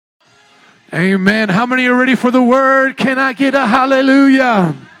Amen. How many are ready for the word? Can I get a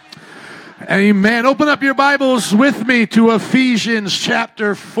hallelujah? Amen. Open up your Bibles with me to Ephesians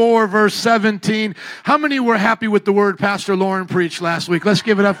chapter 4, verse 17. How many were happy with the word Pastor Lauren preached last week? Let's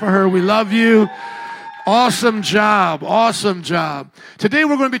give it up for her. We love you. Awesome job. Awesome job. Today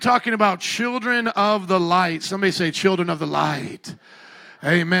we're going to be talking about children of the light. Somebody say children of the light.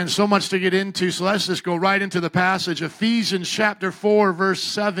 Amen. So much to get into. So let's just go right into the passage. Ephesians chapter 4, verse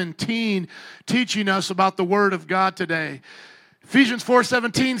 17, teaching us about the word of God today. Ephesians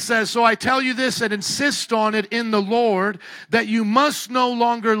 4:17 says, "So I tell you this and insist on it in the Lord, that you must no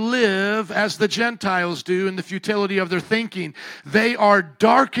longer live as the Gentiles do in the futility of their thinking. They are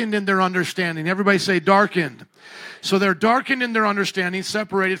darkened in their understanding." Everybody say darkened. So they're darkened in their understanding,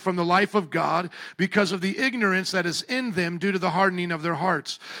 separated from the life of God because of the ignorance that is in them due to the hardening of their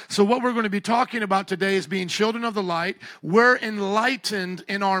hearts. So what we're going to be talking about today is being children of the light. We're enlightened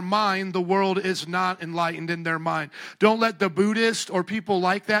in our mind. The world is not enlightened in their mind. Don't let the Buddhist or people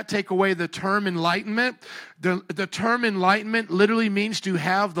like that take away the term enlightenment. The term enlightenment literally means to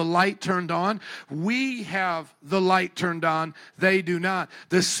have the light turned on. We have the light turned on. They do not.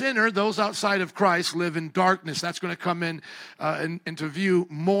 The sinner, those outside of Christ, live in darkness. That's going to come into view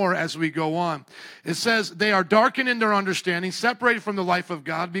more as we go on. It says, they are darkened in their understanding, separated from the life of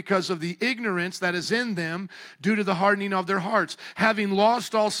God because of the ignorance that is in them due to the hardening of their hearts. Having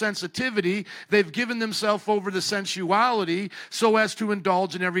lost all sensitivity, they've given themselves over to sensuality so as to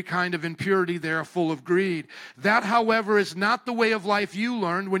indulge in every kind of impurity. They are full of greed. That, however, is not the way of life you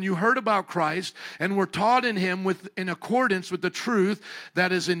learned when you heard about Christ and were taught in Him in accordance with the truth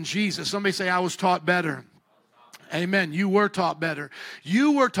that is in Jesus. Somebody say, I was taught better. Amen. You were taught better.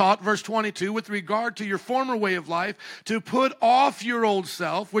 You were taught, verse 22, with regard to your former way of life, to put off your old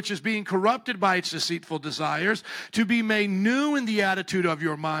self, which is being corrupted by its deceitful desires, to be made new in the attitude of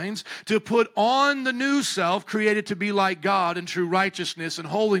your minds, to put on the new self, created to be like God in true righteousness and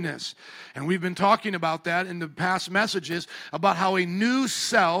holiness. And we've been talking about that in the past messages, about how a new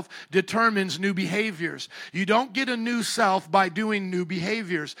self determines new behaviors. You don't get a new self by doing new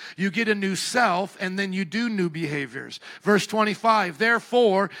behaviors. You get a new self and then you do new behaviors. Verse 25,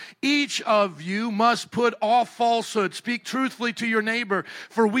 therefore, each of you must put off falsehood. Speak truthfully to your neighbor,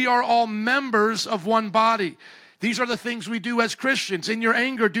 for we are all members of one body. These are the things we do as Christians. In your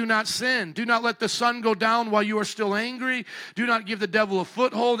anger, do not sin. Do not let the sun go down while you are still angry. Do not give the devil a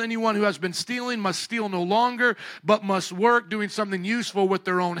foothold. Anyone who has been stealing must steal no longer, but must work, doing something useful with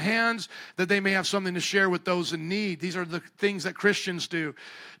their own hands, that they may have something to share with those in need. These are the things that Christians do.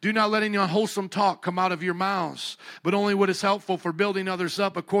 Do not let any unwholesome talk come out of your mouths, but only what is helpful for building others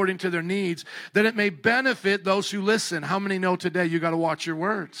up according to their needs, that it may benefit those who listen. How many know today you got to watch your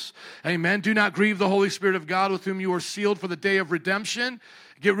words? Amen. Do not grieve the Holy Spirit of God, with whom you are sealed for the day of redemption.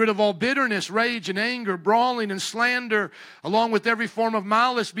 Get rid of all bitterness, rage, and anger, brawling and slander, along with every form of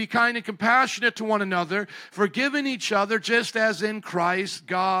malice. Be kind and compassionate to one another, forgiving each other, just as in Christ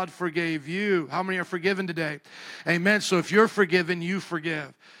God forgave you. How many are forgiven today? Amen. So if you're forgiven, you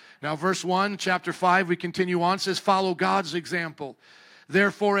forgive. Now, verse 1, chapter 5, we continue on. It says, follow God's example.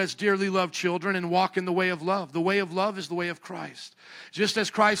 Therefore, as dearly loved children, and walk in the way of love. The way of love is the way of Christ. Just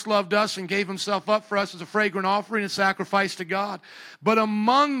as Christ loved us and gave Himself up for us as a fragrant offering and sacrifice to God. But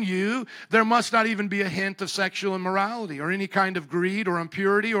among you, there must not even be a hint of sexual immorality or any kind of greed or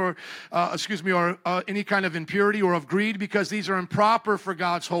impurity any kind of impurity or of greed, because these are improper for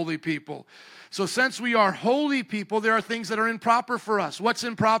God's holy people. So since we are holy people, there are things that are improper for us. What's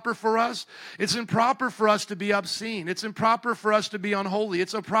improper for us? It's improper for us to be obscene. It's improper for us to be unholy.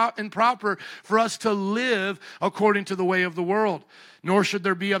 It's improper for us to live according to the way of the world. Nor should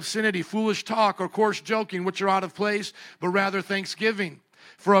there be obscenity, foolish talk, or coarse joking, which are out of place, but rather thanksgiving.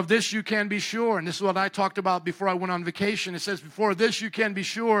 For of this you can be sure, and this is what I talked about before I went on vacation. It says, before this you can be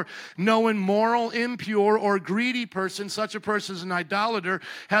sure, no immoral, impure, or greedy person, such a person as an idolater,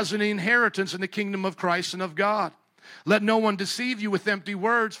 has an inheritance in the kingdom of Christ and of God. Let no one deceive you with empty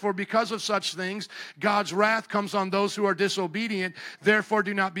words, for because of such things, God's wrath comes on those who are disobedient. Therefore,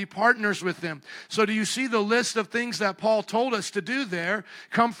 do not be partners with them. So do you see the list of things that Paul told us to do there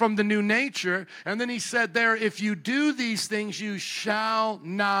come from the new nature? And then he said there, if you do these things, you shall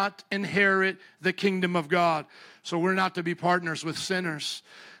not inherit the kingdom of God. So we're not to be partners with sinners.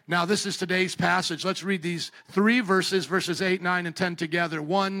 Now, this is today's passage. Let's read these three verses, verses 8, 9, and 10 together.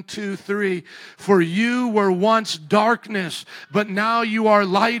 1, 2, 3. For you were once darkness, but now you are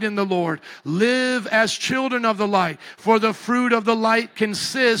light in the Lord. Live as children of the light, for the fruit of the light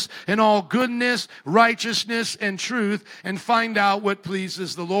consists in all goodness, righteousness, and truth, and find out what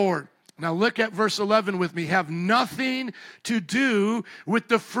pleases the Lord. Now look at verse 11 with me. Have nothing to do with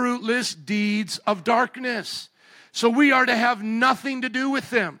the fruitless deeds of darkness. So we are to have nothing to do with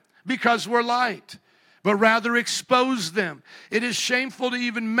them because we're light, but rather expose them. It is shameful to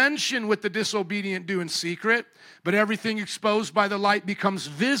even mention what the disobedient do in secret, but everything exposed by the light becomes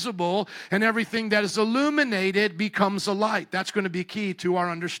visible, and everything that is illuminated becomes a light. That's going to be key to our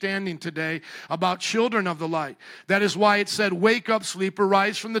understanding today about children of the light. That is why it said, wake up, sleeper,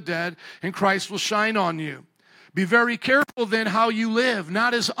 rise from the dead, and Christ will shine on you. Be very careful then how you live,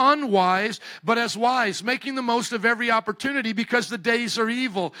 not as unwise, but as wise, making the most of every opportunity because the days are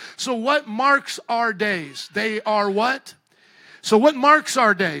evil. So what marks our days? They are what? So what marks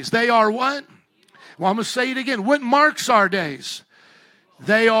our days? They are what? Well, I'm going to say it again. What marks our days?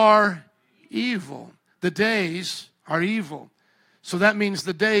 They are evil. The days are evil. So that means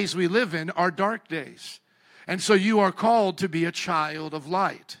the days we live in are dark days. And so you are called to be a child of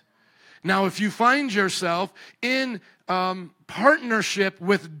light. Now, if you find yourself in partnership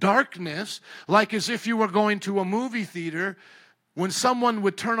with darkness, like as if you were going to a movie theater, when someone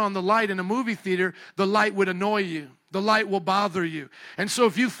would turn on the light in a movie theater, the light would annoy you. The light will bother you. And so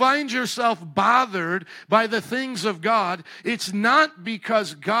if you find yourself bothered by the things of God, it's not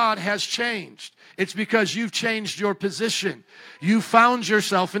because God has changed. It's because you've changed your position. You found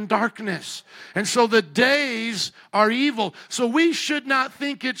yourself in darkness. And so the days are evil. So we should not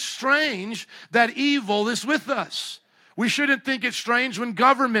think it's strange that evil is with us. We shouldn't think it's strange when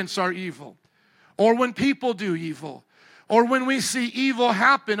governments are evil, or when people do evil, or when we see evil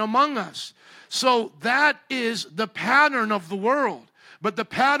happen among us. So that is the pattern of the world. But the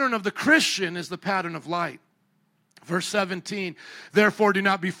pattern of the Christian is the pattern of light. Verse 17, therefore do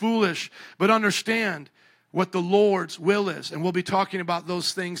not be foolish, but understand what the Lord's will is. And we'll be talking about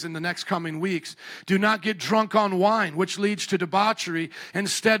those things in the next coming weeks. Do not get drunk on wine, which leads to debauchery.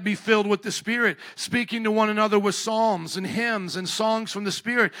 Instead, be filled with the Spirit, speaking to one another with psalms and hymns and songs from the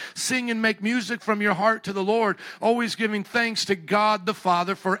Spirit. Sing and make music from your heart to the Lord, always giving thanks to God the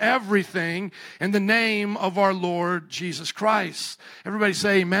Father for everything in the name of our Lord Jesus Christ. Everybody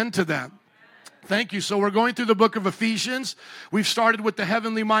say amen to that. Thank you. So we're going through the book of Ephesians. We've started with the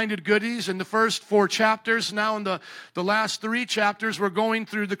heavenly minded goodies in the first 4 chapters. Now in the last 3 chapters, we're going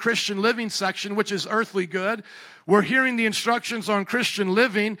through the Christian living section, which is earthly good. We're hearing the instructions on Christian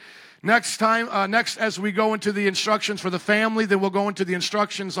living. Next as we go into the instructions for the family, then we'll go into the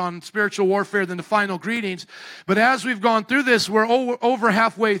instructions on spiritual warfare, then the final greetings. But as we've gone through this, we're over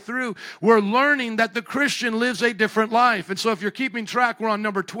halfway through. We're learning that the Christian lives a different life. And so if you're keeping track, we're on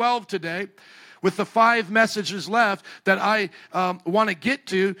number 12 today, with the 5 messages left that I want to get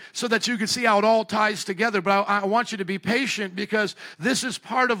to so that you can see how it all ties together. But I want you to be patient because this is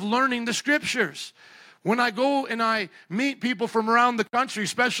part of learning the Scriptures. When I go and I meet people from around the country,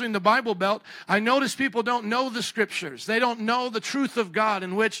 especially in the Bible Belt, I notice people don't know the Scriptures. They don't know the truth of God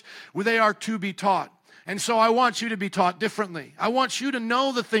in which they are to be taught. And so I want you to be taught differently. I want you to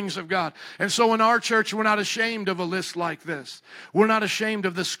know the things of God. And so in our church, we're not ashamed of a list like this. We're not ashamed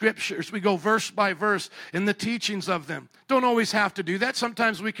of the Scriptures. We go verse by verse in the teachings of them. Don't always have to do that.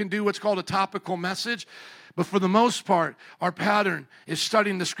 Sometimes we can do what's called a topical message. But for the most part, our pattern is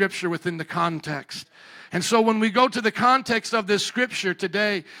studying the Scripture within the context. And so when we go to the context of this Scripture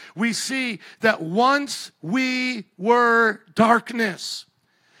today, we see that once we were darkness.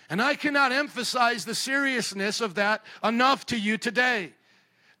 And I cannot emphasize the seriousness of that enough to you today.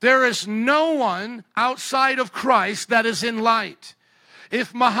 There is no one outside of Christ that is in light.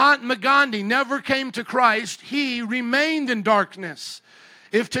 If Mahatma Gandhi never came to Christ, he remained in darkness.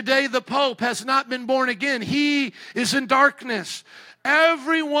 If today the Pope has not been born again, he is in darkness.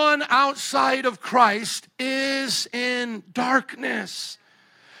 Everyone outside of Christ is in darkness.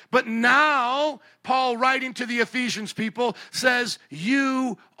 But now, Paul, writing to the Ephesians people, says,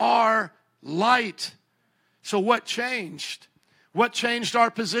 you are light. So what changed? What changed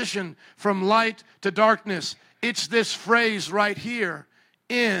our position from light to darkness? It's this phrase right here,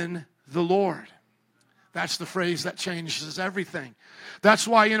 in the Lord. That's the phrase that changes everything. That's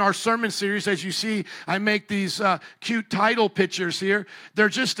why in our sermon series, as you see, I make these cute title pictures here. They're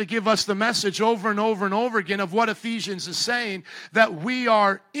just to give us the message over and over and over again of what Ephesians is saying, that we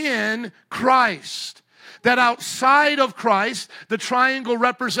are in Christ. That outside of Christ, the triangle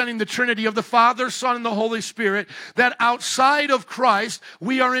representing the Trinity of the Father, Son, and the Holy Spirit, that outside of Christ,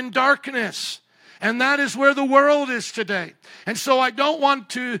 we are in darkness. And that is where the world is today. And so I don't want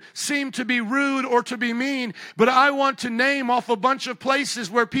to seem to be rude or to be mean, but I want to name off a bunch of places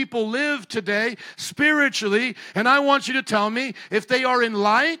where people live today spiritually, and I want you to tell me if they are in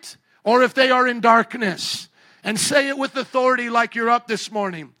light or if they are in darkness. And say it with authority like you're up this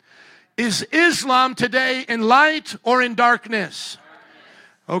morning. Is Islam today in light or in darkness?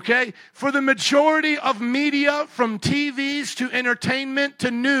 Okay? For the majority of media, from TVs to entertainment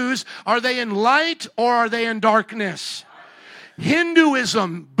to news, are they in light or are they in darkness?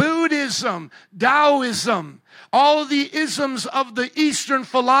 Hinduism, Buddhism, Taoism, all the isms of the Eastern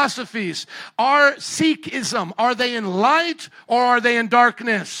philosophies, are Sikhism, are they in light or are they in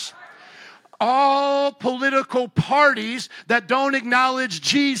darkness? All political parties that don't acknowledge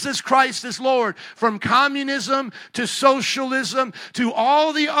Jesus Christ as Lord, from communism to socialism to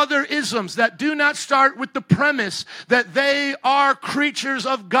all the other isms that do not start with the premise that they are creatures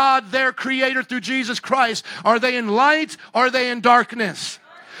of God, their creator through Jesus Christ, are they in light or are they in darkness?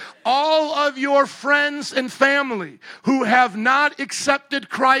 All of your friends and family who have not accepted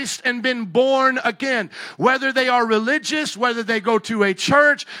Christ and been born again, whether they are religious, whether they go to a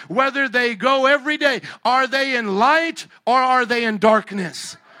church, whether they go every day, are they in light or are they in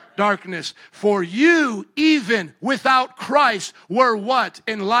darkness? Darkness. For you, even without Christ, were what?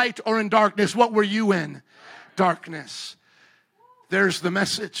 In light or in darkness? What were you in? Darkness. There's the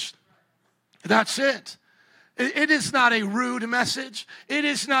message. That's it. It is not a rude message. It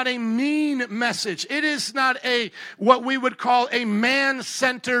is not a mean message. It is not what we would call a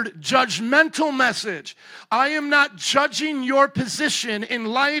man-centered, judgmental message. I am not judging your position in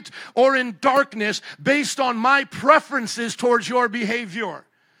light or in darkness based on my preferences towards your behavior.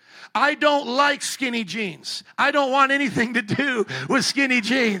 I don't like skinny jeans. I don't want anything to do with skinny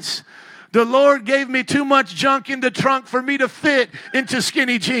jeans. The Lord gave me too much junk in the trunk for me to fit into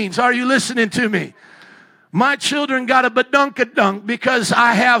skinny jeans. Are you listening to me? My children got a badunkadunk because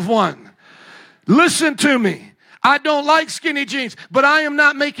I have one. Listen to me. I don't like skinny jeans, but I am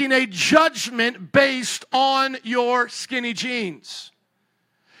not making a judgment based on your skinny jeans.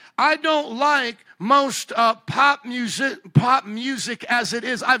 I don't like most pop music as it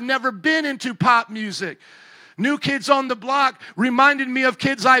is. I've never been into pop music. New Kids on the Block reminded me of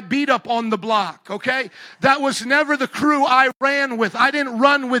kids I beat up on the block, okay? That was never the crew I ran with. I didn't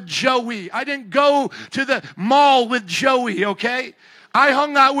run with Joey. I didn't go to the mall with Joey, okay? I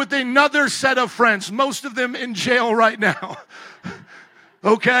hung out with another set of friends, most of them in jail right now,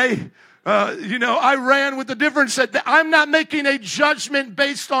 okay? I ran with a different set. I'm not making a judgment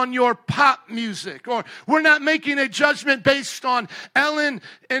based on your pop music, or we're not making a judgment based on Ellen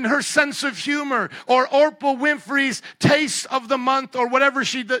and her sense of humor, or Oprah Winfrey's taste of the month, or whatever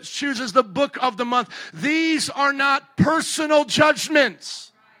she chooses, the book of the month. These are not personal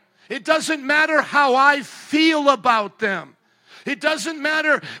judgments. It doesn't matter how I feel about them. It doesn't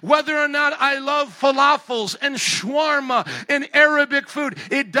matter whether or not I love falafels and shawarma and Arabic food.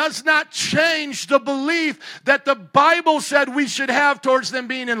 It does not change the belief that the Bible said we should have towards them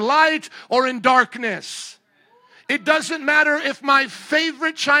being in light or in darkness. It doesn't matter if my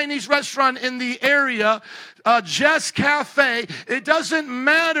favorite Chinese restaurant in the area, Jess Cafe, it doesn't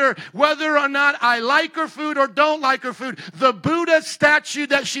matter whether or not I like her food or don't like her food. The Buddha statue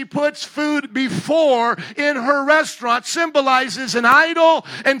that she puts food before in her restaurant symbolizes an idol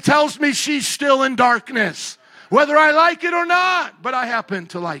and tells me she's still in darkness. Whether I like it or not, but I happen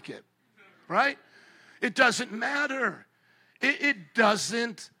to like it. Right? It doesn't matter. It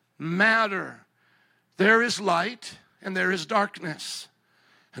doesn't matter. There is light and there is darkness.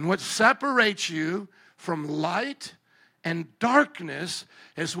 And what separates you from light and darkness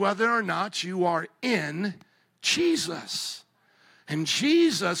is whether or not you are in Jesus. And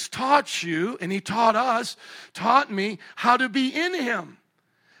Jesus taught you, and he taught me how to be in him.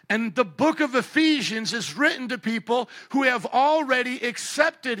 And the book of Ephesians is written to people who have already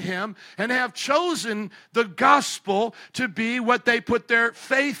accepted him and have chosen the gospel to be what they put their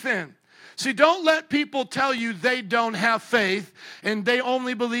faith in. See, don't let people tell you they don't have faith and they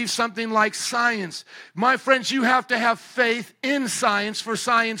only believe something like science. My friends, you have to have faith in science for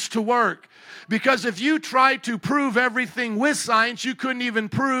science to work. Because if you try to prove everything with science, you couldn't even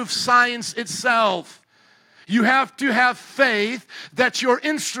prove science itself. You have to have faith that your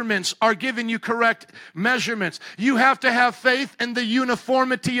instruments are giving you correct measurements. You have to have faith in the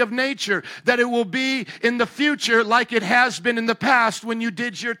uniformity of nature, that it will be in the future like it has been in the past when you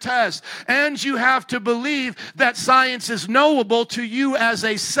did your test. And you have to believe that science is knowable to you as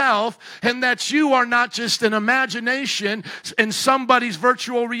a self, and that you are not just an imagination in somebody's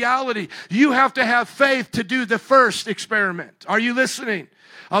virtual reality. You have to have faith to do the first experiment. Are you listening?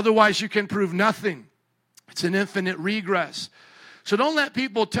 Otherwise, you can prove nothing. It's an infinite regress. So don't let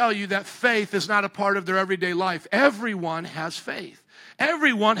people tell you that faith is not a part of their everyday life. Everyone has faith.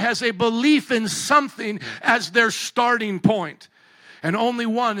 Everyone has a belief in something as their starting point. And only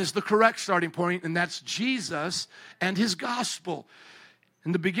one is the correct starting point, and that's Jesus and his gospel.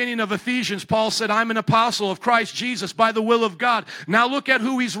 In the beginning of Ephesians, Paul said, I'm an apostle of Christ Jesus by the will of God. Now look at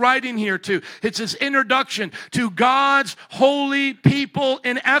who he's writing here to. It's his introduction to God's holy people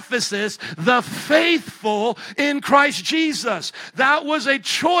in Ephesus, the faithful in Christ Jesus. That was a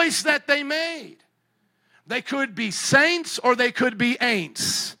choice that they made. They could be saints or they could be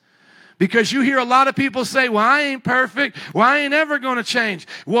ain'ts. Because you hear a lot of people say, well, I ain't perfect. Well, I ain't ever going to change.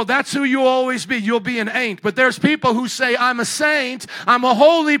 Well, that's who you'll always be. You'll be an ain't. But there's people who say, I'm a saint. I'm a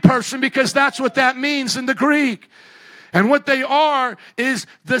holy person, because that's what that means in the Greek. And what they are is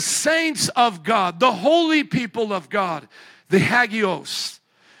the saints of God, the holy people of God, the hagios,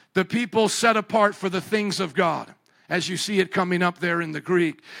 the people set apart for the things of God. As you see it coming up there in the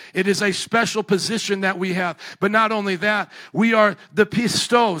Greek. It is a special position that we have. But not only that, we are the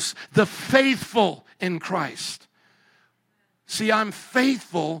pistos, the faithful in Christ. See, I'm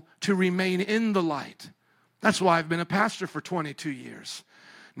faithful to remain in the light. That's why I've been a pastor for 22 years.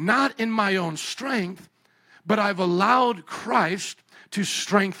 Not in my own strength, but I've allowed Christ to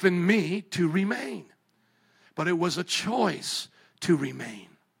strengthen me to remain. But it was a choice to remain.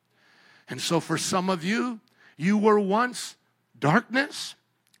 And so for some of you, you were once darkness.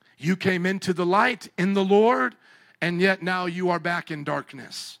 You came into the light in the Lord, and yet now you are back in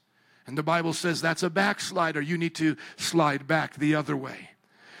darkness. And the Bible says that's a backslider. You need to slide back the other way.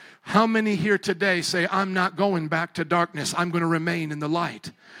 How many here today say, I'm not going back to darkness. I'm going to remain in the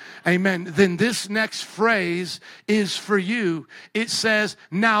light? Amen. Then this next phrase is for you. It says,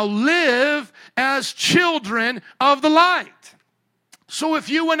 now live as children of the light. So if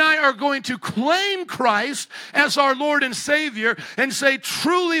you and I are going to claim Christ as our Lord and Savior and say,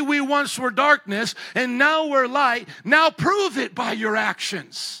 truly we once were darkness and now we're light, now prove it by your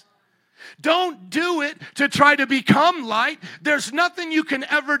actions. Don't do it to try to become light. There's nothing you can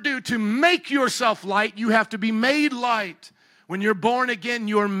ever do to make yourself light. You have to be made light. When you're born again,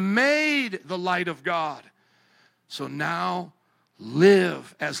 you're made the light of God. So now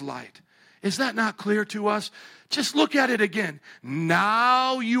live as light. Is that not clear to us? Just look at it again.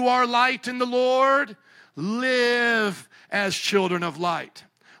 Now you are light in the Lord. Live as children of light.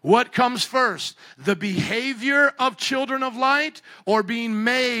 What comes first? The behavior of children of light, or being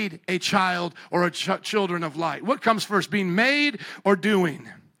made a child or a children of light? What comes first? Being made or doing?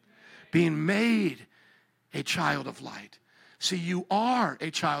 Being made a child of light. See, you are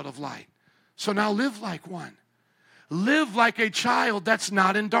a child of light. So now live like one. Live like a child that's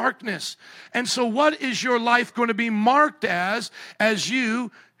not in darkness. And so what is your life going to be marked as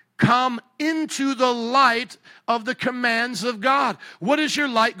you come into the light of the commands of God? What is your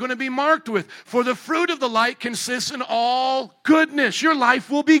light going to be marked with? For the fruit of the light consists in all goodness. Your life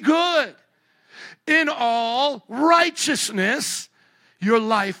will be good. In all righteousness, your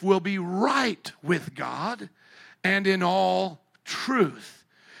life will be right with God. And in all truth,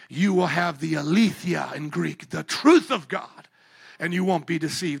 you will have the aletheia in Greek, the truth of God. And you won't be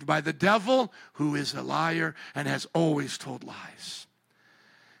deceived by the devil, who is a liar and has always told lies.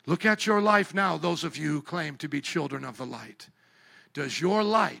 Look at your life now, those of you who claim to be children of the light. Does your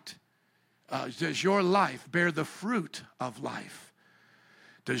life bear the fruit of life?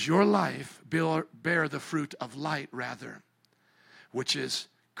 Does your life bear the fruit of light, rather, which is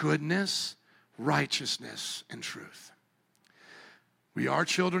goodness, righteousness, and truth? We are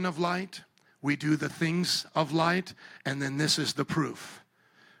children of light. We do the things of light. And then this is the proof.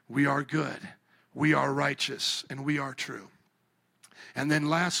 We are good. We are righteous. And we are true. And then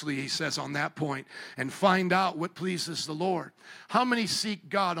lastly, he says on that point, and find out what pleases the Lord. How many seek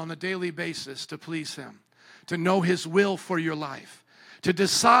God on a daily basis to please Him? To know His will for your life? To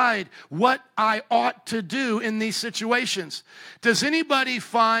decide what I ought to do in these situations. Does anybody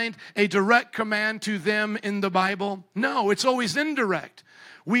find a direct command to them in the Bible? No, it's always indirect.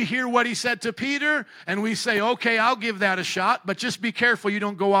 We hear what He said to Peter, and we say, okay, I'll give that a shot, but just be careful you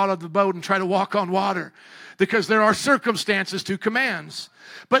don't go out of the boat and try to walk on water, because there are circumstances to commands.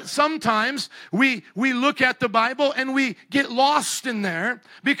 But sometimes we look at the Bible and we get lost in there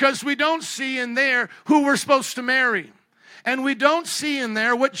because we don't see in there who we're supposed to marry. And we don't see in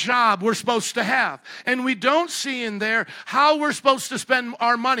there what job we're supposed to have. And we don't see in there how we're supposed to spend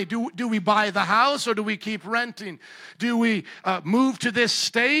our money. Do we buy the house or do we keep renting? Do we move to this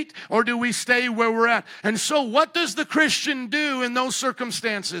state or do we stay where we're at? And so what does the Christian do in those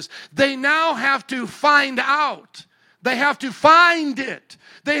circumstances? They now have to find out. They have to find it.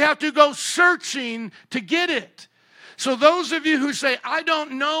 They have to go searching to get it. So those of you who say, I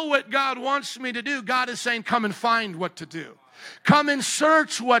don't know what God wants me to do, God is saying, come and find what to do. come and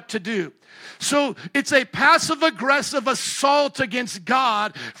search what to do. So it's a passive-aggressive assault against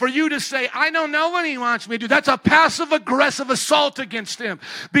God for you to say, I don't know what he wants me to do. That's a passive-aggressive assault against him,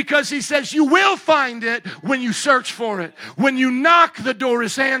 because he says you will find it when you search for it. When you knock, the door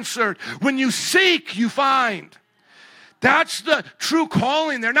is answered. When you seek, you find. That's the true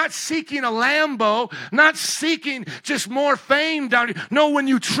calling. They're not seeking a Lambo, not seeking just more fame down here. No, when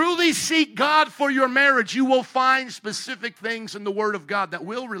you truly seek God for your marriage, you will find specific things in the Word of God that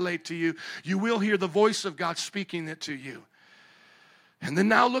will relate to you. You will hear the voice of God speaking it to you. And then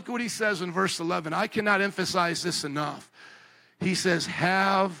now look at what he says in verse 11. I cannot emphasize this enough. He says,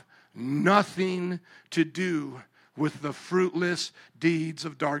 have nothing to do with the fruitless deeds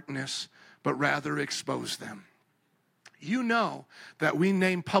of darkness, but rather expose them. You know that we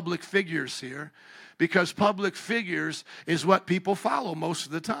name public figures here because public figures is what people follow most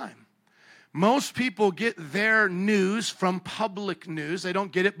of the time. Most people get their news from public news. They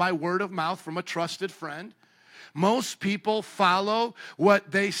don't get it by word of mouth from a trusted friend. Most people follow what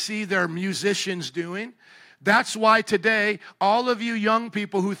they see their musicians doing. That's why today, all of you young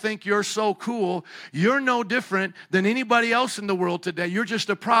people who think you're so cool, you're no different than anybody else in the world today. You're just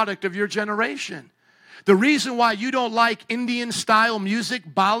a product of your generation. The reason why you don't like Indian-style music,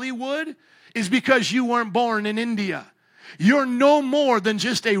 Bollywood, is because you weren't born in India. You're no more than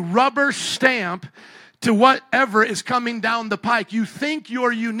just a rubber stamp to whatever is coming down the pike. You think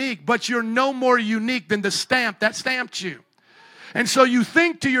you're unique, but you're no more unique than the stamp that stamped you. And so you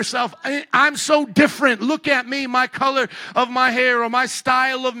think to yourself, I'm so different. Look at me, my color of my hair or my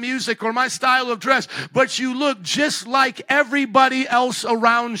style of music or my style of dress. But you look just like everybody else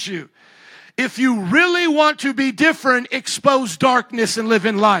around you. If you really want to be different, expose darkness and live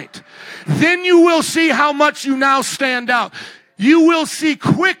in light. Then you will see how much you now stand out. You will see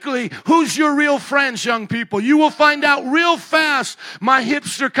quickly who's your real friends, young people. You will find out real fast, my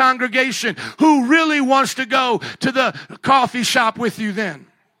hipster congregation, who really wants to go to the coffee shop with you then.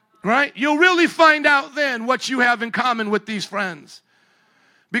 Right? You'll really find out then what you have in common with these friends.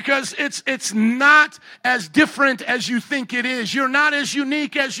 Because it's not as different as you think it is. You're not as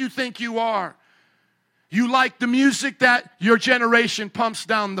unique as you think you are. You like the music that your generation pumps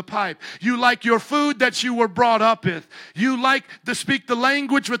down the pipe. You like your food that you were brought up with. You like to speak the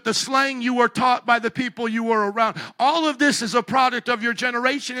language with the slang you were taught by the people you were around. All of this is a product of your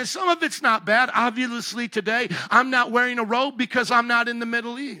generation, and some of it's not bad. Obviously today, I'm not wearing a robe because I'm not in the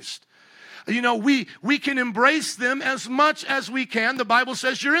Middle East. You know, we can embrace them as much as we can. The Bible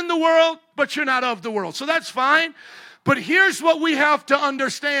says you're in the world, but you're not of the world. So that's fine. But here's what we have to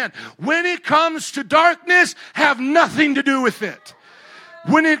understand. When it comes to darkness, have nothing to do with it.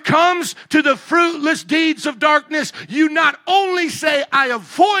 When it comes to the fruitless deeds of darkness, you not only say, I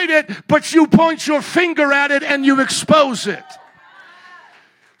avoid it, but you point your finger at it and you expose it.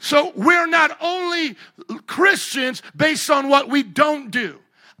 So we're not only Christians based on what we don't do.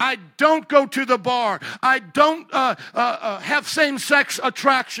 I don't go to the bar. I don't have same-sex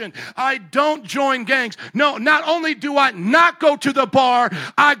attraction. I don't join gangs. No, not only do I not go to the bar,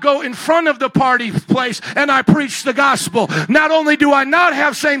 I go in front of the party place and I preach the gospel. Not only do I not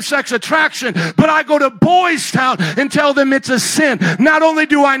have same-sex attraction, but I go to Boys Town and tell them it's a sin. Not only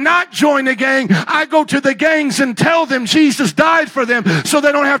do I not join a gang, I go to the gangs and tell them Jesus died for them so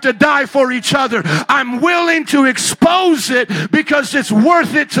they don't have to die for each other. I'm willing to expose it because it's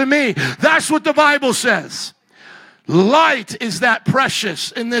worth it to me. That's what the Bible says. Light is that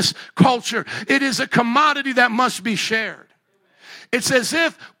precious in this culture. It is a commodity that must be shared. It's as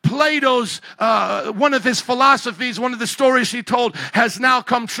if Plato's, one of his philosophies, one of the stories he told has now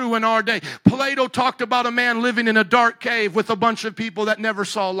come true in our day. Plato talked about a man living in a dark cave with a bunch of people that never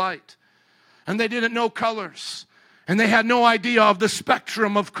saw light. And they didn't know colors. And they had no idea of the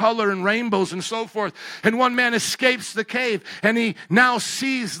spectrum of color and rainbows and so forth. And one man escapes the cave and he now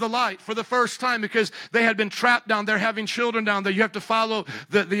sees the light for the first time because they had been trapped down there, having children down there. You have to follow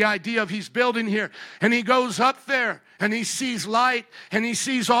the idea of he's building here. And he goes up there and he sees light and he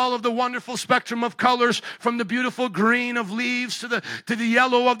sees all of the wonderful spectrum of colors, from the beautiful green of leaves to the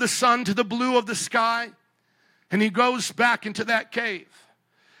yellow of the sun to the blue of the sky. And he goes back into that cave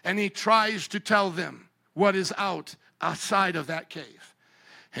and he tries to tell them what is outside of that cave.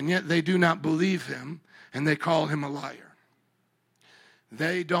 And yet they do not believe him, and they call him a liar.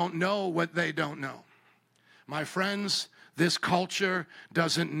 They don't know what they don't know. My friends, this culture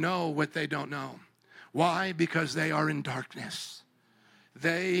doesn't know what they don't know. Why? Because they are in darkness.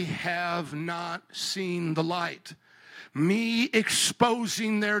 They have not seen the light. Me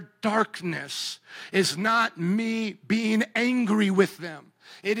exposing their darkness is not me being angry with them.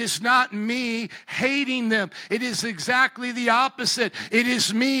 It is not me hating them. It is exactly the opposite. It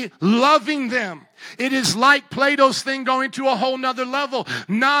is me loving them. It is like Plato's thing going to a whole nother level.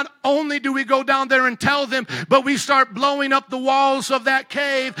 Not only do we go down there and tell them, but we start blowing up the walls of that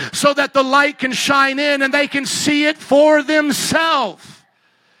cave so that the light can shine in and they can see it for themselves.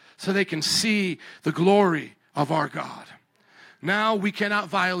 So they can see the glory of our God. Now we cannot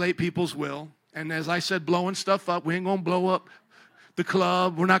violate people's will. And as I said, blowing stuff up, we ain't going to blow up the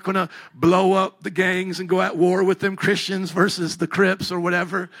club. We're not going to blow up the gangs and go at war with them Christians versus the Crips or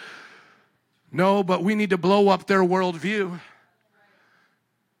whatever. No, but we need to blow up their worldview.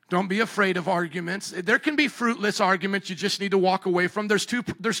 Don't be afraid of arguments. There can be fruitless arguments you just need to walk away from. There's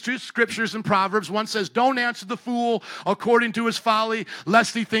two scriptures in Proverbs. One says, don't answer the fool according to his folly,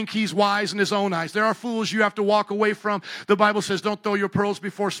 lest he think he's wise in his own eyes. There are fools you have to walk away from. The Bible says, don't throw your pearls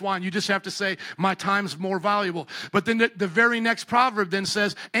before swine. You just have to say, my time's more valuable. But then the very next proverb then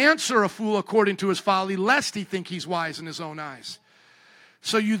says, answer a fool according to his folly, lest he think he's wise in his own eyes.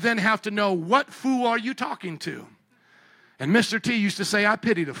 So you then have to know, what fool are you talking to? And Mr. T used to say, I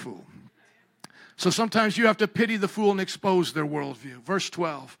pity the fool. So sometimes you have to pity the fool and expose their worldview. Verse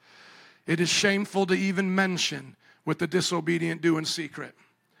 12, it is shameful to even mention what the disobedient do in secret.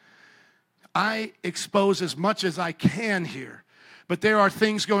 I expose as much as I can here, but there are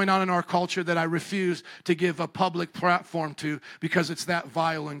things going on in our culture that I refuse to give a public platform to because it's that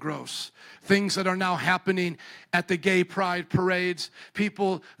vile and gross. Things that are now happening at the gay pride parades,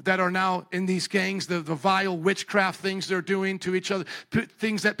 people that are now in these gangs, the vile witchcraft things they're doing to each other,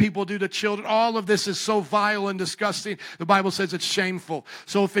 things that people do to children. All of this is so vile and disgusting. The Bible says it's shameful.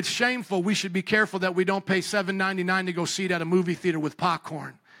 So if it's shameful, we should be careful that we don't pay $7.99 to go see it at a movie theater with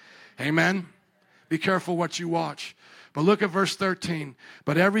popcorn. Amen? Be careful what you watch. But look at verse 13.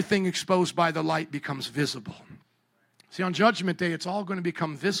 But everything exposed by the light becomes visible. See, on Judgment Day, it's all going to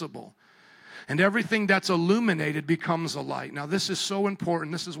become visible. And everything that's illuminated becomes a light. Now, this is so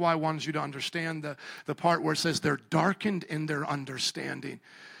important. This is why I wanted you to understand the part where it says they're darkened in their understanding.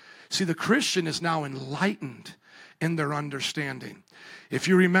 See, the Christian is now enlightened in their understanding. If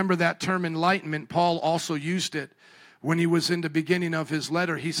you remember that term enlightenment, Paul also used it when he was in the beginning of his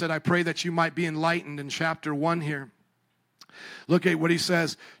letter. He said, I pray that you might be enlightened in chapter 1 here. Look at what he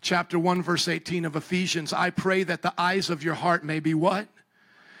says, chapter 1, verse 18 of Ephesians. I pray that the eyes of your heart may be what?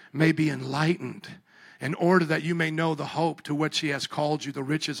 May be enlightened, in order that you may know the hope to which he has called you, the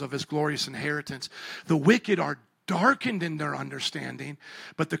riches of his glorious inheritance. The wicked are darkened in their understanding,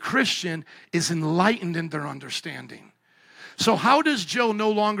 but the Christian is enlightened in their understanding. So how does Joe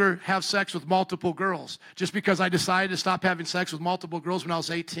no longer have sex with multiple girls? Just because I decided to stop having sex with multiple girls when I was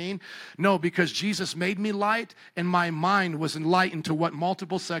 18? No, because Jesus made me light and my mind was enlightened to what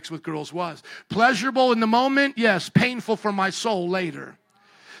multiple sex with girls was. Pleasurable in the moment, yes. Painful for my soul later.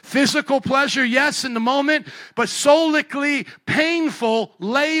 Physical pleasure, yes, in the moment, but soulically painful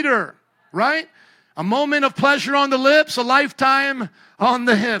later, right? A moment of pleasure on the lips, a lifetime on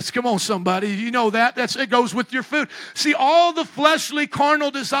the hips. Come on, somebody. You know that. It goes with your food. See, all the fleshly,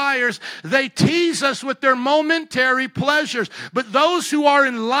 carnal desires, they tease us with their momentary pleasures. But those who are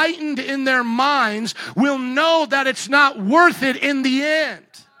enlightened in their minds will know that it's not worth it in the end.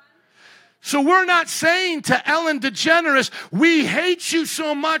 So we're not saying to Ellen DeGeneres, we hate you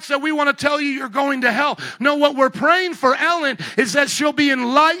so much that we want to tell you you're going to hell. No, what we're praying for Ellen is that she'll be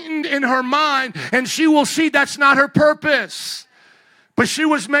enlightened in her mind and she will see that's not her purpose. But she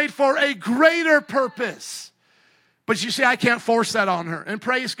was made for a greater purpose. But you see, I can't force that on her. And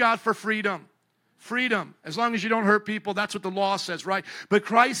praise God for freedom. Freedom. As long as you don't hurt people, that's what the law says, right? But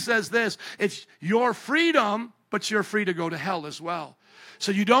Christ says this, it's your freedom, but you're free to go to hell as well.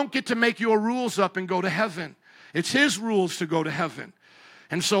 So you don't get to make your rules up and go to heaven. It's his rules to go to heaven.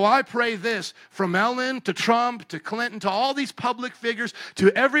 And so I pray this, from Ellen to Trump to Clinton to all these public figures,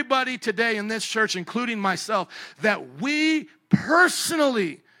 to everybody today in this church, including myself, that we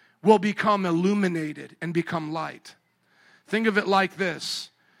personally will become illuminated and become light. Think of it like this.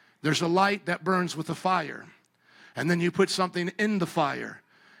 There's a light that burns with a fire. And then you put something in the fire.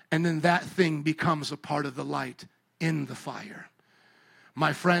 And then that thing becomes a part of the light in the fire.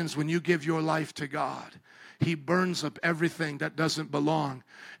 My friends, when you give your life to God, he burns up everything that doesn't belong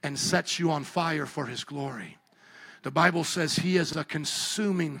and sets you on fire for his glory. The Bible says he is a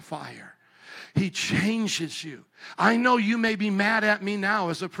consuming fire. He changes you. I know you may be mad at me now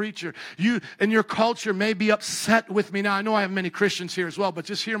as a preacher. You and your culture may be upset with me now. I know I have many Christians here as well, but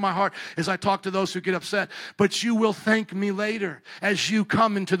just hear my heart as I talk to those who get upset. But you will thank me later as you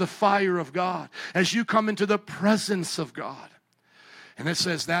come into the fire of God, as you come into the presence of God. And it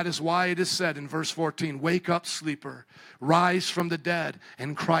says, that is why it is said in verse 14, wake up, sleeper, rise from the dead,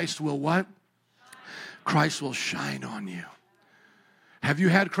 and Christ will what? Christ will shine on you. Have you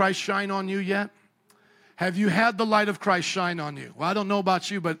had Christ shine on you yet? Have you had the light of Christ shine on you? Well, I don't know about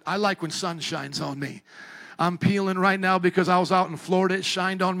you, but I like when sun shines on me. I'm peeling right now because I was out in Florida. It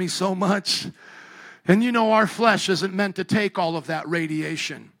shined on me so much. And you know, our flesh isn't meant to take all of that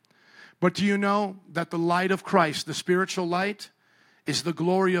radiation. But do you know that the light of Christ, the spiritual light, is the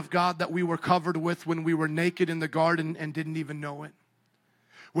glory of God that we were covered with when we were naked in the garden and didn't even know it?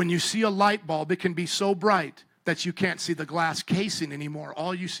 When you see a light bulb, it can be so bright that you can't see the glass casing anymore.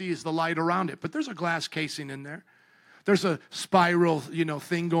 All you see is the light around it. But there's a glass casing in there. There's a spiral,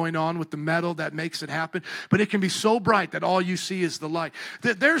 thing going on with the metal that makes it happen. But it can be so bright that all you see is the light.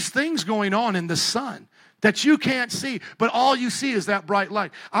 There's things going on in the sun that you can't see, but all you see is that bright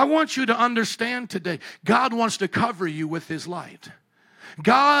light. I want you to understand today, God wants to cover you with His light.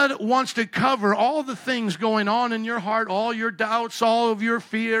 God wants to cover all the things going on in your heart, all your doubts, all of your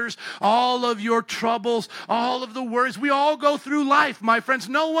fears, all of your troubles, all of the worries. We all go through life, my friends.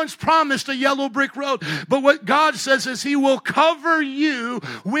 No one's promised a yellow brick road. But what God says is He will cover you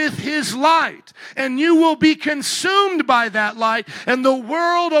with His light. And you will be consumed by that light. And the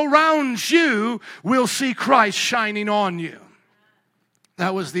world around you will see Christ shining on you.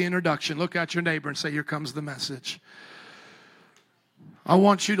 That was the introduction. Look at your neighbor and say, here comes the message. I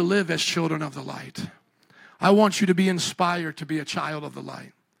want you to live as children of the light. I want you to be inspired to be a child of the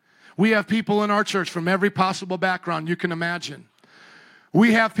light. We have people in our church from every possible background you can imagine.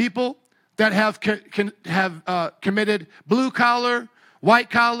 We have people that have committed blue-collar,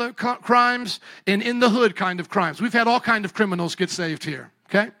 white-collar crimes, and in-the-hood kind of crimes. We've had all kinds of criminals get saved here,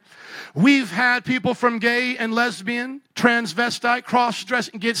 okay? We've had people from gay and lesbian, transvestite,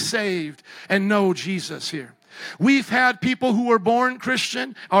 cross-dressing get saved and know Jesus here. We've had people who were born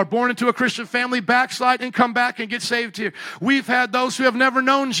Christian, or born into a Christian family, backslide and come back and get saved here. We've had those who have never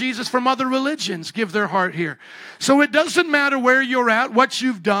known Jesus from other religions give their heart here. So it doesn't matter where you're at, what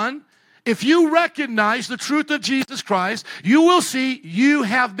you've done. If you recognize the truth of Jesus Christ, you will see you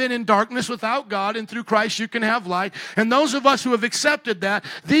have been in darkness without God, and through Christ you can have light. And those of us who have accepted that,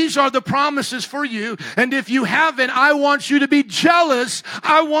 these are the promises for you. And if you haven't, I want you to be jealous.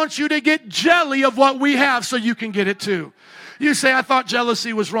 I want you to get jelly of what we have so you can get it too. You say, I thought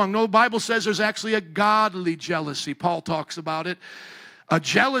jealousy was wrong. No, the Bible says there's actually a godly jealousy. Paul talks about it. A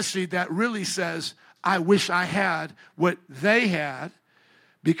jealousy that really says, I wish I had what they had,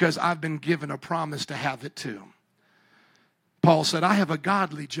 because I've been given a promise to have it too. Paul said, I have a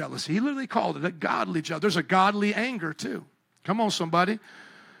godly jealousy. He literally called it a godly jealousy. There's a godly anger too. Come on, somebody.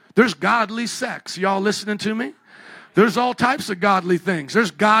 There's godly sex. Y'all listening to me? There's all types of godly things. There's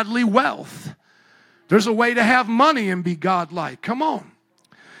godly wealth. There's a way to have money and be godlike. Come on.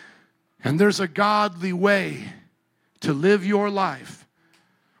 And there's a godly way to live your life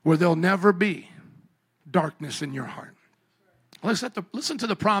where there'll never be darkness in your heart. Listen to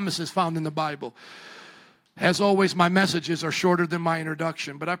the promises found in the Bible. As always, my messages are shorter than my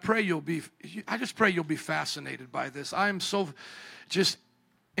introduction, but I just pray you'll be fascinated by this. I am so just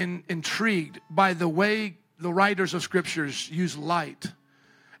intrigued by the way the writers of Scriptures use light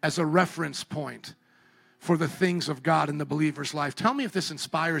as a reference point for the things of God in the believer's life. Tell me if this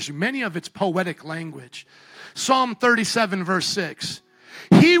inspires you. Many of it's poetic language. Psalm 37, verse 6.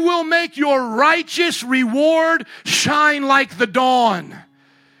 He will make your righteous reward shine like the dawn,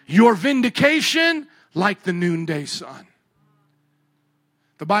 your vindication like the noonday sun.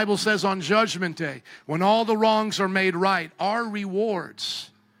 The Bible says on Judgment Day, when all the wrongs are made right, our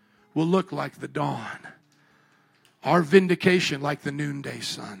rewards will look like the dawn, our vindication like the noonday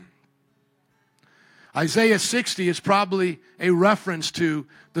sun. Isaiah 60 is probably a reference to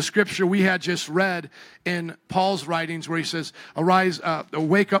the scripture we had just read in Paul's writings where he says, arise,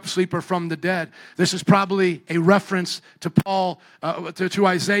 wake up, sleeper from the dead. This is probably a reference to Paul, to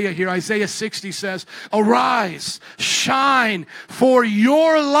Isaiah here. Isaiah 60 says, arise, shine, for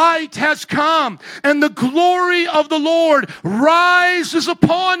your light has come, and the glory of the Lord rises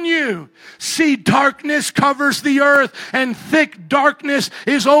upon you. See, darkness covers the earth, and thick darkness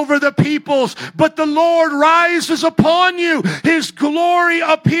is over the peoples, but the Lord rises upon you. His glory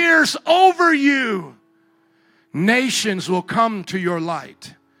appears over you. Nations will come to your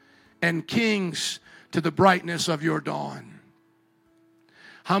light, and kings to the brightness of your dawn.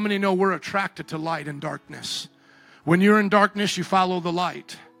 How many know we're attracted to light and darkness? When you're in darkness, you follow the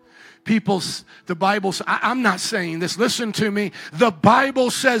light. The Bible, I'm not saying this, listen to me. The Bible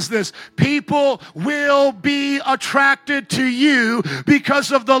says this: people will be attracted to you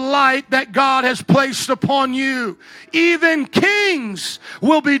because of the light that God has placed upon you. Even kings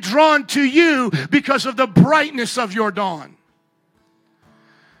will be drawn to you because of the brightness of your dawn.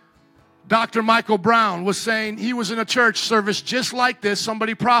 Dr. Michael Brown was saying, he was in a church service just like this.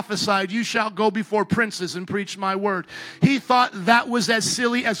 Somebody prophesied, "You shall go before princes and preach my word." He thought that was as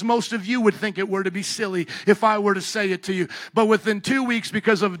silly as most of you would think it were to be silly if I were to say it to you. But within 2 weeks,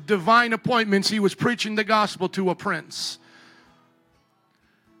 because of divine appointments, he was preaching the gospel to a prince.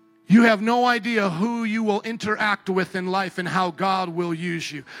 You have no idea who you will interact with in life and how God will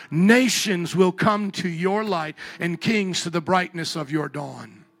use you. Nations will come to your light and kings to the brightness of your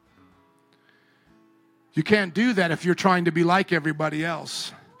dawn. You can't do that if you're trying to be like everybody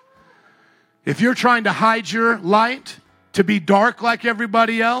else. If you're trying to hide your light to be dark like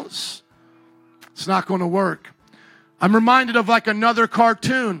everybody else, it's not going to work. I'm reminded of like another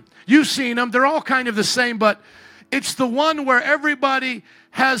cartoon. You've seen them. They're all kind of the same, but it's the one where everybody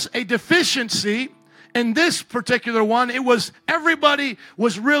has a deficiency. In this particular one, everybody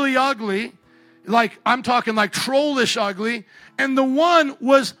was really ugly. Like, I'm talking like trollish ugly. And the one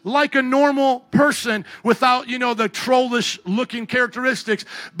was like a normal person without, the trollish looking characteristics.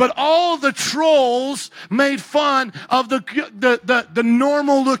 But all the trolls made fun of the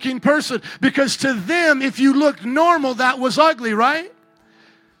normal looking person. Because to them, if you looked normal, that was ugly, right?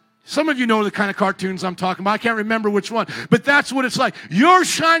 Some of you know the kind of cartoons I'm talking about. I can't remember which one. But that's what it's like. You're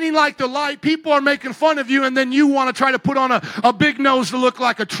shining like the light. People are making fun of you. And then you want to try to put on a big nose to look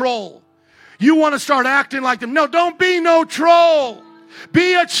like a troll. You want to start acting like them. No, don't be no troll.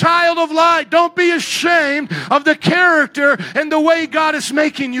 Be a child of light. Don't be ashamed of the character and the way God is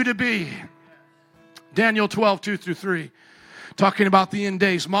making you to be. Daniel 12:2-3. Talking about the end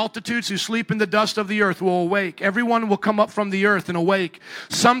days. Multitudes who sleep in the dust of the earth will awake. Everyone will come up from the earth and awake.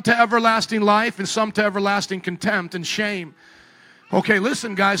 Some to everlasting life and some to everlasting contempt and shame. Okay,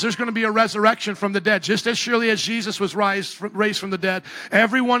 listen, guys, there's going to be a resurrection from the dead. Just as surely as Jesus was raised from the dead,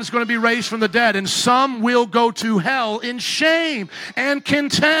 everyone's going to be raised from the dead. And some will go to hell in shame and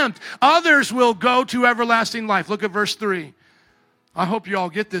contempt. Others will go to everlasting life. Look at verse 3. I hope you all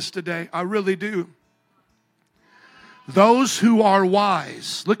get this today. I really do. Those who are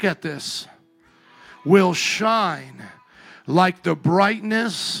wise, look at this, will shine like the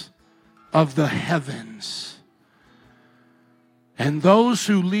brightness of the heavens. And those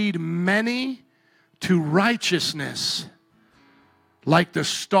who lead many to righteousness like the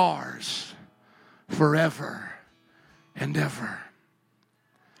stars forever and ever.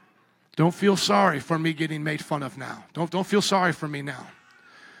 Don't feel sorry for me getting made fun of now. Don't feel sorry for me now.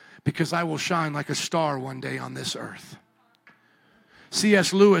 Because I will shine like a star one day on this earth.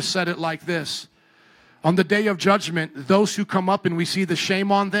 C.S. Lewis said it like this: on the day of judgment, those who come up and we see the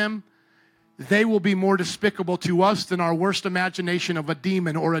shame on them, they will be more despicable to us than our worst imagination of a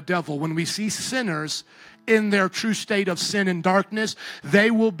demon or a devil. When we see sinners in their true state of sin and darkness,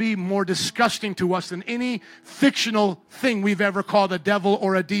 they will be more disgusting to us than any fictional thing we've ever called a devil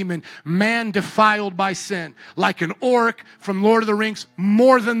or a demon. Man defiled by sin, like an orc from Lord of the Rings,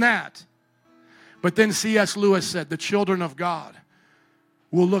 more than that. But then C.S. Lewis said, the children of God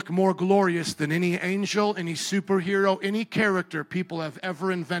will look more glorious than any angel, any superhero, any character people have ever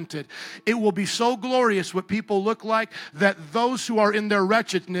invented. It will be so glorious what people look like that those who are in their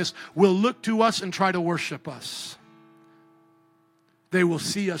wretchedness will look to us and try to worship us. They will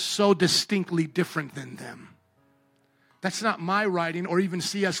see us so distinctly different than them. That's not my writing or even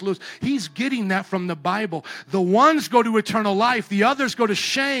C.S. Lewis. He's getting that from the Bible. The ones go to eternal life. The others go to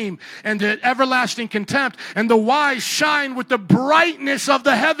shame and to everlasting contempt. And the wise shine with the brightness of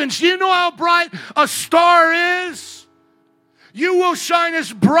the heavens. You know how bright a star is? You will shine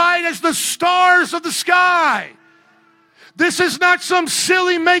as bright as the stars of the sky. This is not some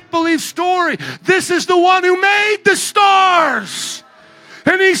silly make-believe story. This is the one who made the stars.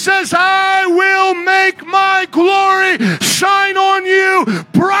 And he says, I will make my glory shine on you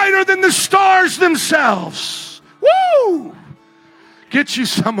brighter than the stars themselves. Woo! Get you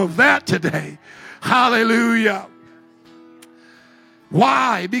some of that today. Hallelujah.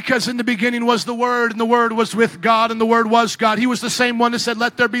 Why? Because in the beginning was the Word, and the Word was with God, and the Word was God. He was the same one that said,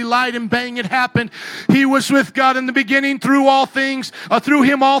 let there be light, and bang, it happened. He was with God in the beginning. Through all things, through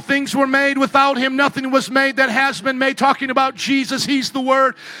Him all things were made. Without Him nothing was made that has been made. Talking about Jesus, He's the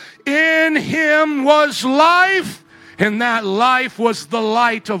Word. In Him was life, and that life was the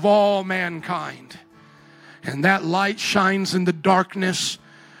light of all mankind. And that light shines in the darkness,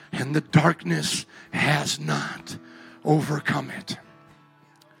 and the darkness has not overcome it.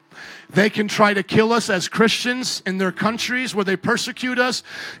 They can try to kill us as Christians in their countries where they persecute us.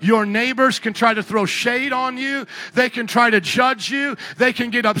 Your neighbors can try to throw shade on you. They can try to judge you. They can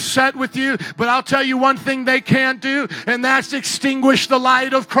get upset with you. But I'll tell you one thing they can't do, and that's extinguish the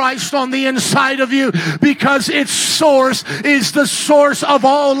light of Christ on the inside of you, because its source is the source of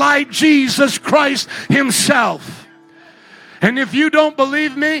all light, Jesus Christ Himself. And if you don't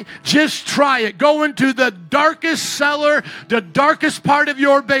believe me, just try it. Go into the darkest cellar, the darkest part of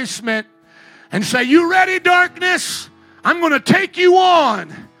your basement, and say, "You ready, darkness? I'm going to take you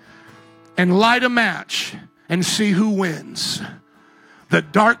on." And light a match and see who wins. The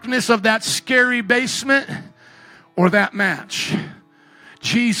darkness of that scary basement or that match.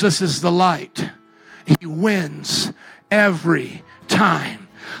 Jesus is the light. He wins every time.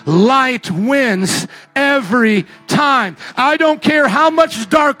 Light wins every time. I don't care how much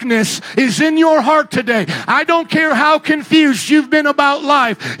darkness is in your heart today. I don't care how confused you've been about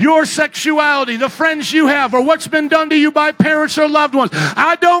life, your sexuality, the friends you have, or what's been done to you by parents or loved ones.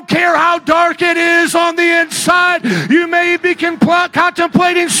 I don't care how dark it is on the inside. You may be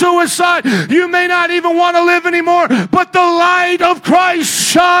contemplating suicide. You may not even want to live anymore. But the light of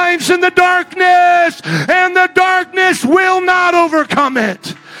Christ shines in the darkness, and the darkness will not overcome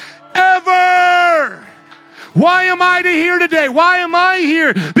it. Ever. Why am I here today? Why am I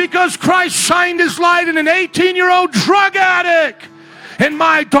here? Because Christ shined His light in an 18-year-old drug addict, and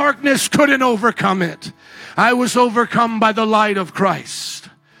my darkness couldn't overcome it. I was overcome by the light of Christ.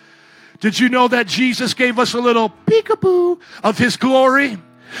 Did you know that Jesus gave us a little peekaboo of His glory?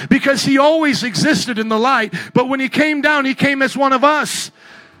 Because He always existed in the light, but when He came down, He came as one of us.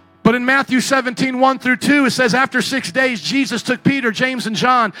 But in Matthew 17, 1 through 2, it says, after 6 days, Jesus took Peter, James, and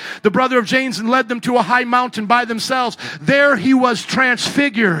John, the brother of James, and led them to a high mountain by themselves. There He was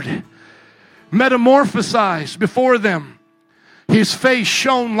transfigured, metamorphosized before them. His face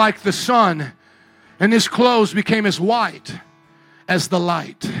shone like the sun, and His clothes became as white as the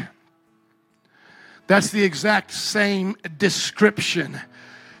light. That's the exact same description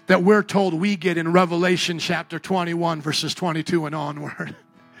that we're told we get in Revelation chapter 21, verses 22 and onward.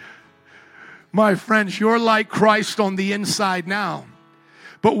 My friends, you're like Christ on the inside now,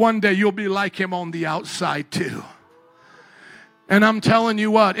 but one day you'll be like Him on the outside too. And I'm telling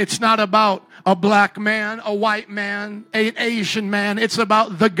you what, it's not about a black man, a white man, an Asian man. It's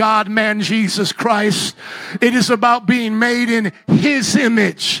about the God-man, Jesus Christ. It is about being made in His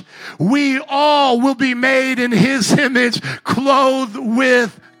image. We all will be made in His image, clothed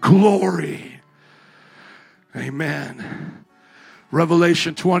with glory. Amen.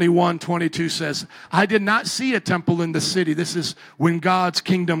 Revelation 21:22 says, I did not see a temple in the city. This is when God's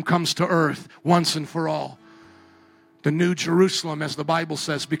kingdom comes to earth once and for all. The New Jerusalem, as the Bible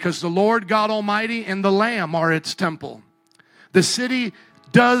says, because the Lord God Almighty and the Lamb are its temple. The city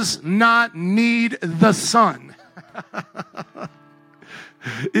does not need the sun.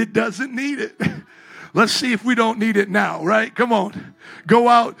 It doesn't need it. Let's see if we don't need it now, right? Come on. Go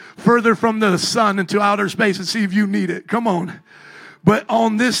out further from the sun into outer space and see if you need it. Come on. But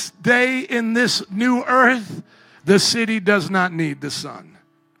on this day in this new earth, the city does not need the sun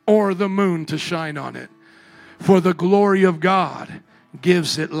or the moon to shine on it. For the glory of God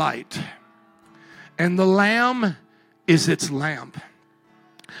gives it light. And the Lamb is its lamp.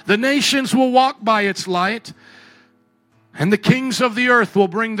 The nations will walk by its light, and the kings of the earth will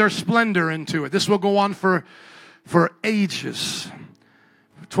bring their splendor into it. This will go on for ages.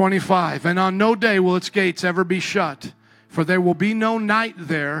 25. And on no day will its gates ever be shut. For there will be no night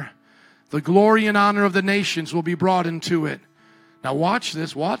there. The glory and honor of the nations will be brought into it. Now watch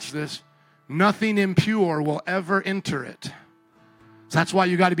this, watch this. Nothing impure will ever enter it. So that's why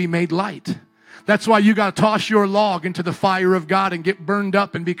you got to be made light. That's why you got to toss your log into the fire of God and get burned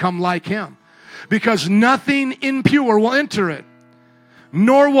up and become like Him. Because nothing impure will enter it.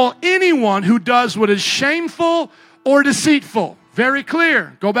 Nor will anyone who does what is shameful or deceitful. Very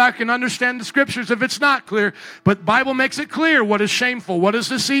clear. Go back and understand the scriptures if it's not clear. But the Bible makes it clear what is shameful, what is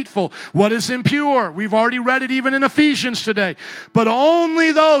deceitful, what is impure. We've already read it even in Ephesians today. But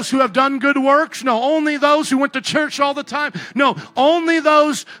only those who have done good works. No, only those who went to church all the time. No, only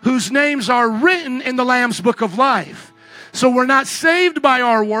those whose names are written in the Lamb's book of life. So we're not saved by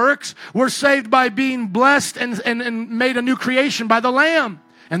our works. We're saved by being blessed and made a new creation by the Lamb.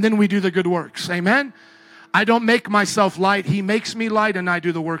 And then we do the good works. Amen? I don't make myself light. He makes me light, and I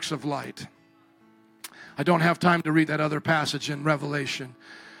do the works of light. I don't have time to read that other passage in Revelation.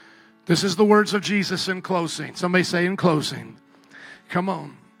 This is the words of Jesus in closing. Somebody say in closing. Come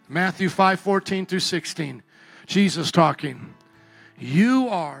on. Matthew 5:14 through 16. Jesus talking. You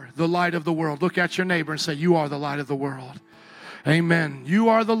are the light of the world. Look at your neighbor and say, you are the light of the world. Amen. You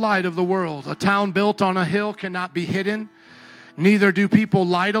are the light of the world. A town built on a hill cannot be hidden. Neither do people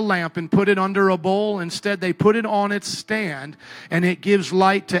light a lamp and put it under a bowl. Instead, they put it on its stand, and it gives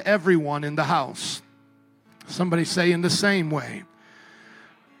light to everyone in the house. Somebody say, in the same way.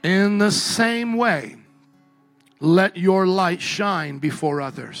 In the same way, let your light shine before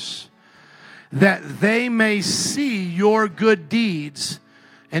others, that they may see your good deeds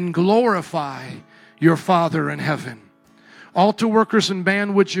and glorify your Father in heaven. Altar workers and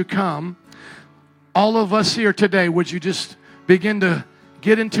band, would you come? All of us here today, would you just begin to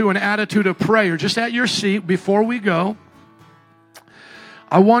get into an attitude of prayer just at your seat before we go?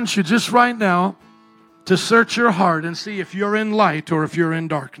 I want you just right now to search your heart and see if you're in light or if you're in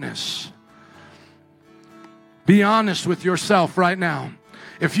darkness. Be honest with yourself right now.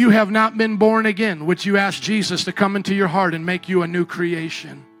 If you have not been born again, would you ask Jesus to come into your heart and make you a new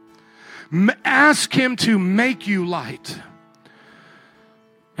creation? Ask Him to make you light.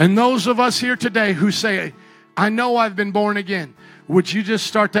 And those of us here today who say, I know I've been born again, would you just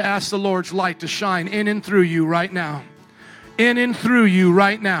start to ask the Lord's light to shine in and through you right now? In and through you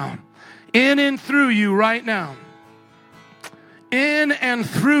right now. In and through you right now. In and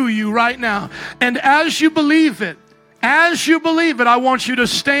through you right now. And as you believe it, I want you to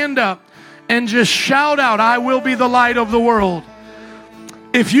stand up and just shout out, I will be the light of the world.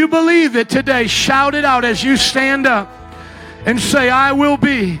 If you believe it today, shout it out as you stand up and say, I will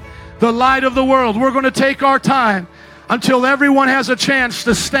be the light of the world. We're going to take our time until everyone has a chance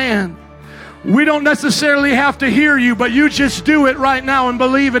to stand. We don't necessarily have to hear you, but you just do it right now and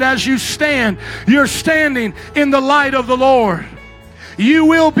believe it as you stand. You're standing in the light of the Lord. You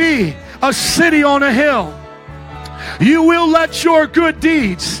will be a city on a hill. You will let your good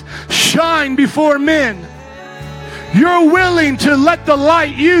deeds shine before men. You're willing to let the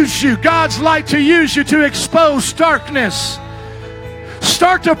light use you, God's light to use you to expose darkness.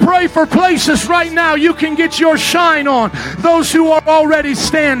 Start to pray for places right now you can get your shine on. Those who are already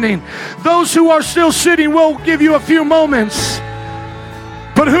standing. Those who are still sitting, we'll give you a few moments.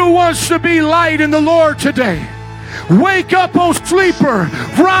 But who wants to be light in the Lord today? Wake up, O sleeper.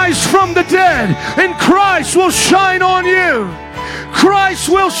 Rise from the dead, and Christ will shine on you. Christ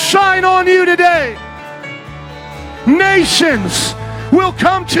will shine on you today. Nations will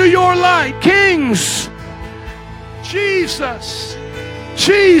come to your light. Kings. Jesus.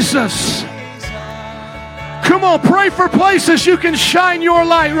 Jesus. Come on, pray for places you can shine your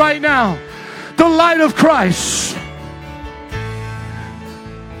light right now. The light of Christ.